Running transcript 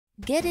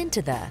Get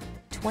into the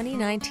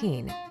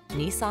 2019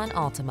 Nissan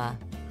Altima.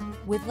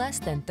 With less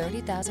than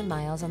 30,000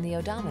 miles on the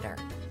odometer,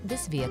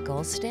 this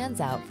vehicle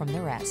stands out from the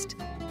rest.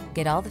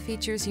 Get all the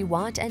features you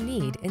want and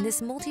need in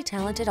this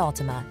multi-talented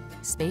Altima.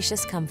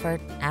 Spacious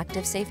comfort,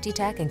 active safety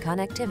tech and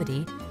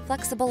connectivity,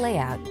 flexible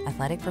layout,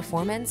 athletic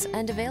performance,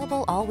 and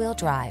available all-wheel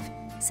drive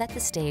set the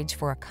stage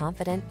for a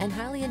confident and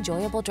highly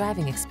enjoyable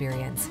driving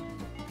experience.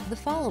 The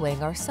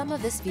following are some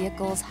of this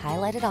vehicle's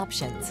highlighted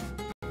options: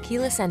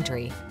 keyless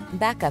entry,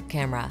 backup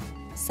camera,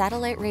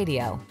 satellite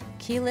radio,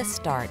 keyless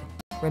start,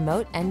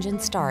 remote engine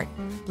start,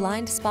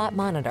 blind spot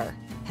monitor,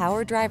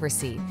 power driver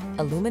seat,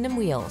 aluminum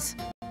wheels,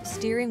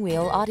 steering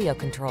wheel audio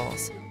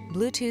controls,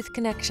 Bluetooth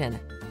connection.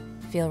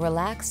 Feel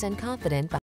relaxed and confident